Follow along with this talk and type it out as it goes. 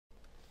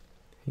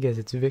Hey guys,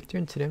 it's Victor,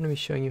 and today I'm going to be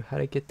showing you how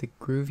to get the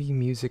Groovy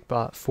music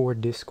bot for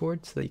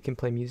Discord so that you can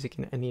play music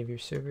in any of your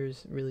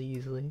servers really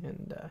easily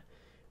and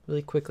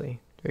really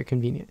quickly. Very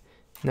convenient.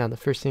 Now, the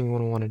first thing you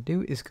want to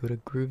do is go to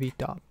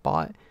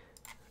groovy.bot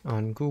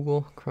on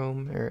Google,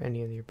 Chrome, or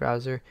any of your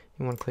browser.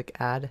 You want to click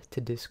Add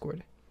to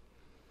Discord.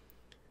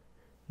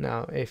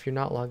 Now, if you're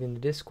not logged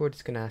into Discord,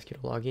 it's going to ask you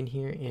to log in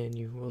here, and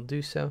you will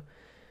do so.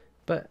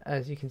 But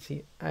as you can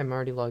see, I'm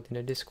already logged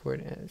into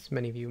Discord, as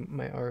many of you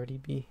might already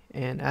be,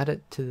 and add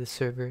it to the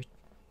server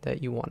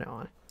that you want it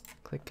on.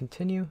 Click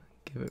continue,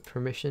 give it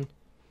permission,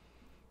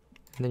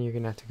 and then you're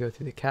going to have to go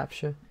through the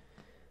CAPTCHA,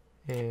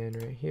 and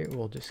right here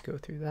we'll just go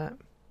through that,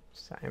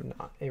 so I am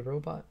not a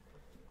robot.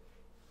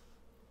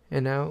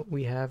 And now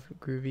we have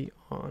Groovy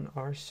on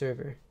our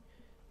server.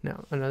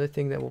 Now, another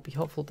thing that will be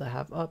helpful to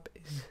have up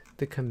is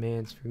the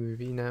commands for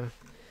Groovy. Now,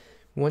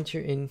 once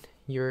you're in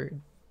your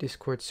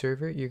Discord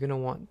server, you're going to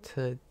want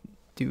to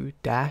do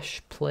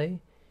 -play,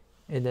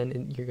 and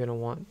then you're going to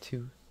want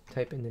to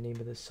type in the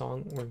name of the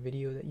song or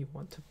video that you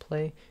want to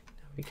play.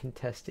 Now we can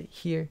test it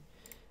here.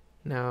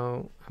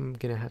 Now I'm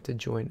going to have to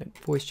join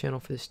a voice channel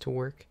for this to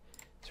work.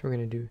 So we're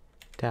going to do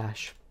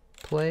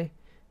 -play,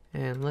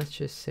 and let's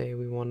just say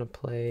we want to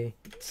play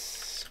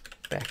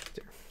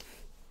Spectre.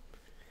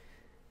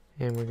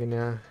 And we're going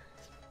to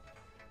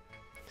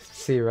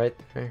see right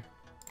there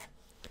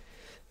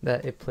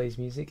that it plays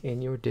music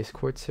in your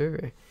Discord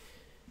server.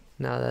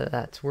 Now that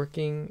that's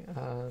working,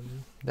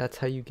 that's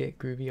how you get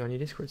Groovy on your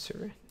Discord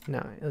server.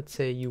 Now, let's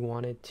say you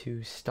wanted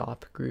to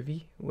stop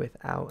Groovy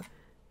without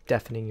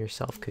deafening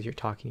yourself because you're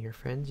talking to your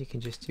friends. You can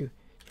just do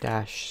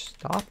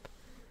 -stop,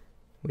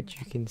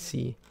 which you can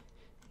see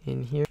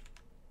in here,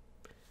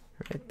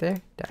 right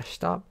there,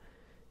 -stop,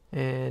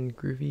 and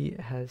Groovy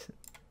has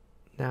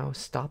now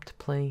stopped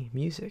playing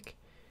music.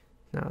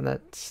 Now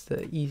that's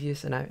the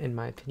easiest and in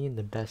my opinion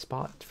the best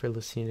bot for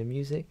listening to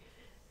music.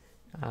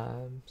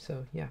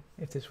 So yeah,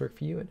 if this worked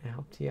for you and it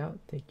helped you out,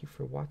 thank you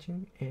for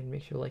watching, and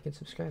make sure to like and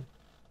subscribe.